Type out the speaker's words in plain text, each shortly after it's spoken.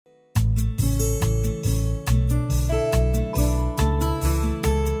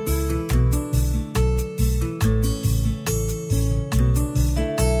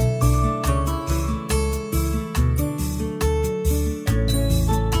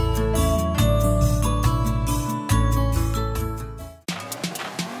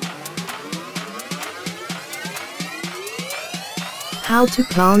how to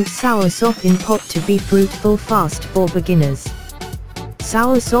plant soursop in pot to be fruitful fast for beginners.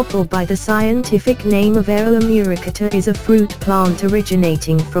 Soursop, or by the scientific name of Aroa muricata, is a fruit plant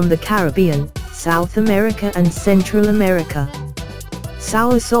originating from the Caribbean, South America and Central America.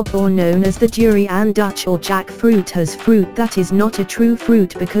 Soursop, or known as the durian Dutch or jackfruit, has fruit that is not a true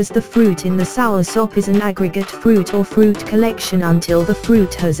fruit because the fruit in the soursop is an aggregate fruit or fruit collection until the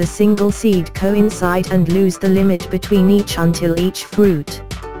fruit has a single seed coincide and lose the limit between each until each fruit.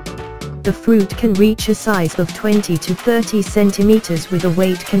 The fruit can reach a size of 20 to 30 centimeters with a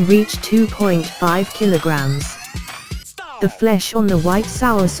weight can reach 2.5 kilograms. The flesh on the white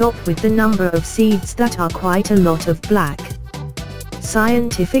soursop with the number of seeds that are quite a lot of black.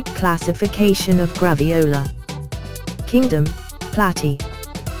 Scientific classification of Graviola. Kingdom, Platy.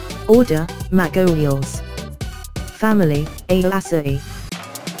 Order, Magoliales. Family, Aelaceae.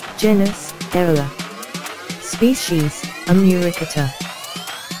 Genus, Aroa. Species, Amuricata.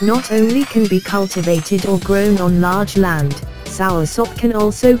 Not only can be cultivated or grown on large land, soursop can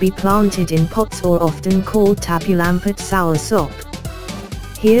also be planted in pots or often called tapulampat soursop.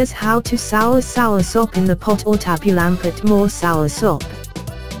 Here's how to sour soursop in the pot or tapulampat more soursop.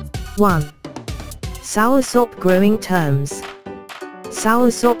 1. Soursop growing terms.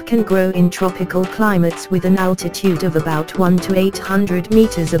 Soursop can grow in tropical climates with an altitude of about 1 to 800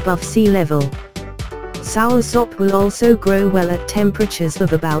 meters above sea level. Soursop will also grow well at temperatures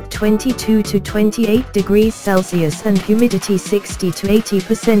of about 22 to 28 degrees Celsius and humidity 60 to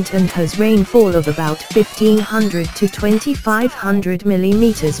 80% and has rainfall of about 1500 to 2500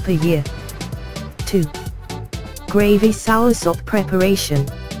 millimeters per year. 2. Gravy soursop preparation.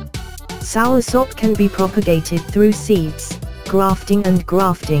 Soursop can be propagated through seeds, grafting and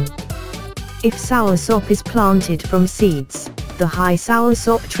grafting. If soursop is planted from seeds, the high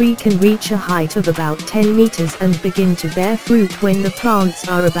soursop tree can reach a height of about 10 meters and begin to bear fruit when the plants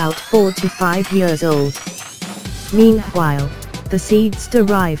are about 4 to 5 years old. Meanwhile, the seeds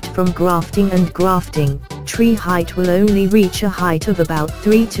derived from grafting and grafting, tree height will only reach a height of about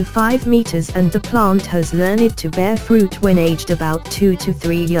 3 to 5 meters and the plant has learned to bear fruit when aged about 2 to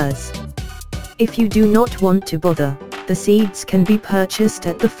 3 years. If you do not want to bother, the seeds can be purchased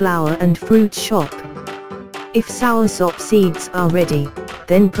at the flower and fruit shop. If soursop seeds are ready,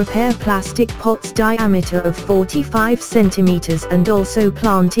 then prepare plastic pots diameter of 45 centimeters and also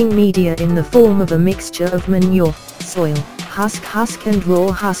planting media in the form of a mixture of manure, soil, husk and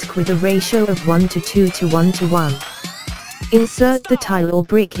raw husk with a ratio of 1 to 2 to 1 to 1. Insert the tile or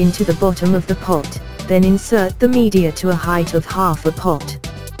brick into the bottom of the pot, then insert the media to a height of half a pot.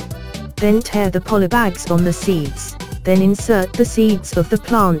 Then tear the polybags on the seeds. Then insert the seeds of the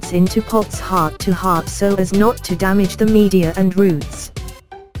plants into pots heart to heart so as not to damage the media and roots.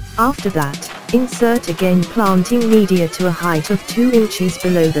 After that, insert again planting media to a height of 2 inches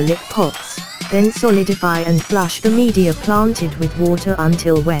below the lip pots, then solidify and flush the media planted with water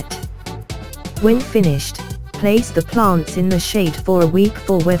until wet. When finished, place the plants in the shade for a week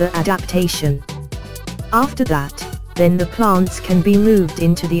for weather adaptation. After that, then the plants can be moved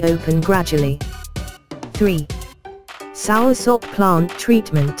into the open gradually. 3. Soursop plant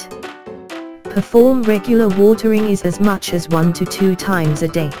treatment. Perform regular watering is as much as 1 to 2 times a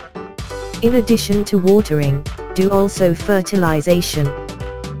day. In addition to watering, do also fertilization.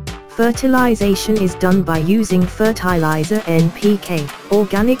 Fertilization is done by using fertilizer NPK,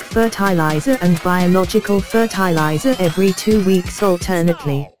 organic fertilizer and biological fertilizer every 2 weeks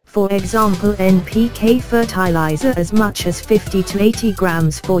alternately. For example, NPK fertilizer as much as 50 to 80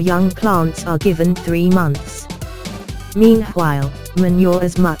 grams for young plants are given 3 months. Meanwhile, manure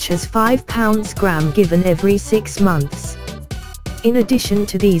as much as 5 pounds/gram given every 6 months. In addition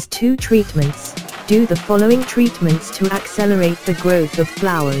to these 2 treatments, do the following treatments to accelerate the growth of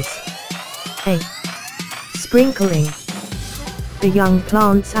flowers. A. Sprinkling. The young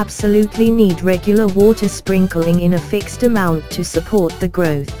plants absolutely need regular water sprinkling in a fixed amount to support the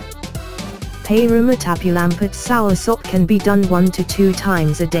growth. Pairama tapulampat soursop can be done 1 to 2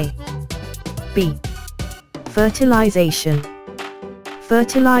 times a day. B. Fertilization.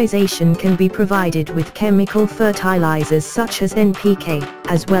 Fertilization can be provided with chemical fertilizers such as NPK,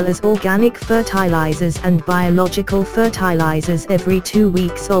 as well as organic fertilizers and biological fertilizers every 2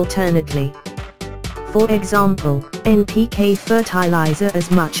 weeks alternately. For example, NPK fertilizer as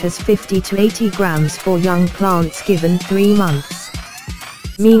much as 50 to 80 grams for young plants given 3 months.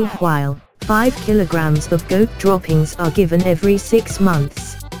 Meanwhile, 5 kilograms of goat droppings are given every 6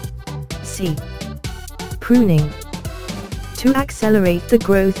 months. C. Pruning. To accelerate the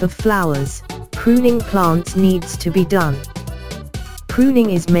growth of flowers, pruning plants needs to be done. Pruning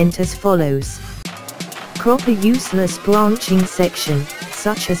is meant as follows. Crop a useless branching section,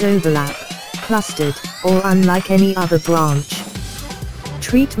 such as overlap, clustered, or unlike any other branch.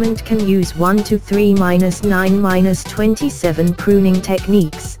 Treatment can use 1 to 3-9-27 pruning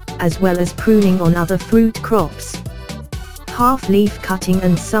techniques, as well as pruning on other fruit crops. Half-leaf cutting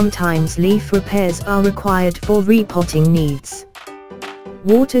and sometimes leaf repairs are required for repotting needs.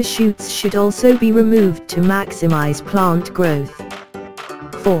 Water shoots should also be removed to maximize plant growth.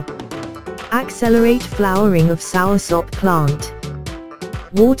 4. Accelerate flowering of Soursop plant.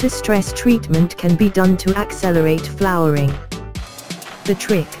 Water stress treatment can be done to accelerate flowering. The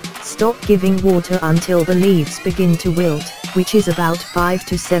trick: stop giving water until the leaves begin to wilt, which is about 5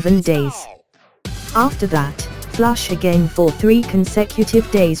 to 7 days. After that, flush again for 3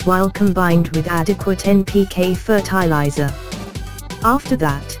 consecutive days while combined with adequate NPK fertilizer. After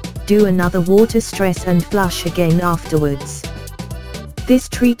that, do another water stress and flush again afterwards. This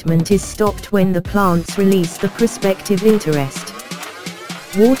treatment is stopped when the plants release the prospective interest.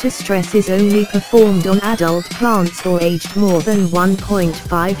 Water stress is only performed on adult plants or aged more than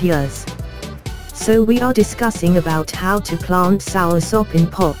 1.5 years. So we are discussing about how to plant Soursop in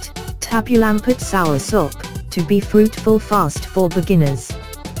pot, Tabulampet Soursop, to be fruitful fast for beginners.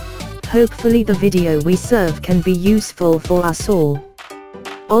 Hopefully the video we serve can be useful for us all.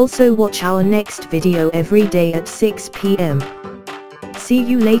 Also watch our next video every day at 6 p.m. See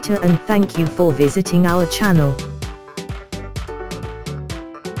you later and thank you for visiting our channel.